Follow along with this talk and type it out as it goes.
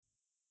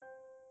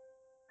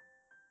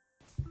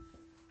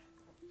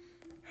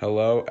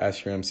Hello,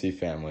 SRMC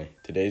family.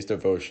 Today's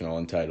devotional,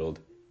 entitled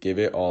Give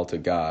It All to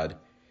God,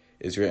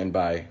 is written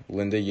by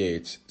Linda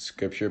Yates.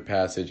 Scripture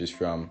passage is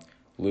from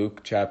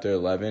Luke chapter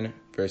 11,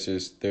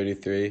 verses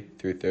 33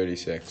 through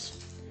 36.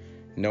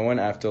 No one,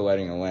 after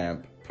lighting a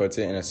lamp, puts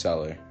it in a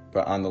cellar,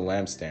 but on the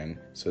lampstand,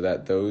 so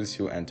that those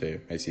who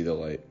enter may see the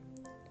light.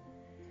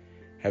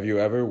 Have you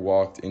ever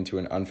walked into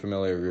an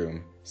unfamiliar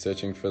room,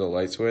 searching for the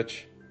light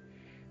switch?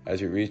 As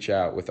you reach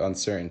out with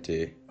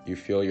uncertainty, you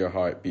feel your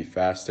heart beat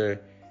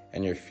faster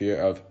and your fear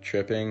of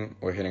tripping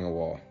or hitting a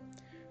wall.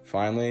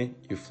 Finally,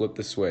 you flip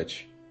the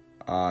switch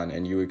on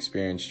and you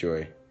experience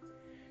joy.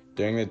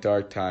 During the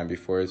dark time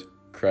before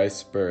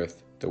Christ's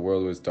birth, the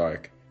world was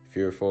dark,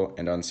 fearful,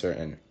 and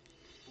uncertain.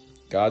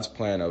 God's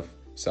plan of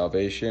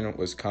salvation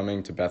was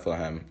coming to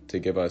Bethlehem to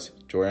give us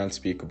joy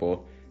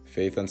unspeakable,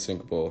 faith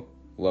unsinkable,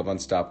 love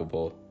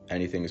unstoppable,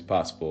 anything is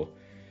possible.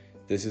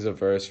 This is a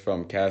verse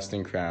from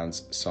Casting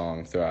Crowns'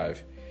 song,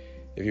 Thrive.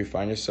 If you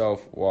find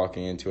yourself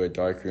walking into a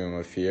dark room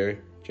of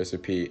fear, just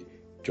repeat,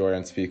 joy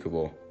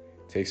unspeakable.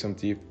 Take some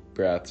deep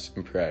breaths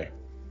and pray.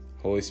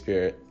 Holy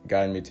Spirit,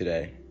 guide me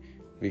today.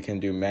 We can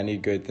do many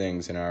good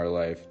things in our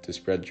life to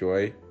spread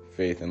joy,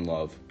 faith, and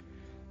love.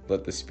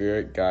 Let the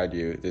Spirit guide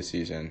you this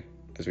season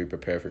as we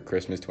prepare for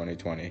Christmas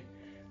 2020.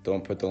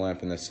 Don't put the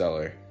lamp in the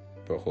cellar,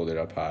 but hold it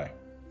up high.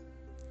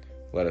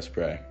 Let us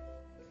pray.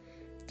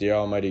 Dear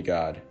Almighty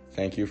God,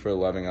 thank you for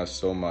loving us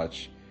so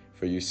much,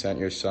 for you sent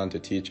your Son to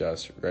teach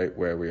us right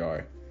where we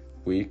are,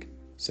 weak,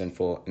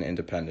 sinful, and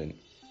independent.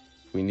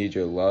 We need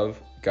your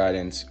love,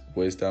 guidance,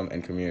 wisdom,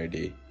 and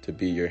community to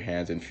be your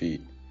hands and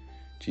feet.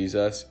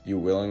 Jesus, you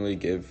willingly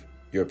give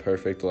your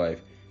perfect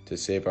life to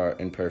save our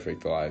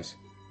imperfect lives.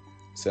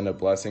 Send a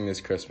blessing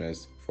this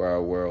Christmas for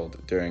our world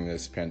during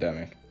this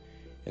pandemic.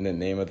 In the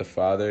name of the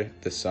Father,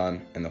 the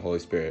Son, and the Holy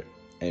Spirit.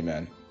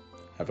 Amen.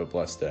 Have a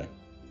blessed day.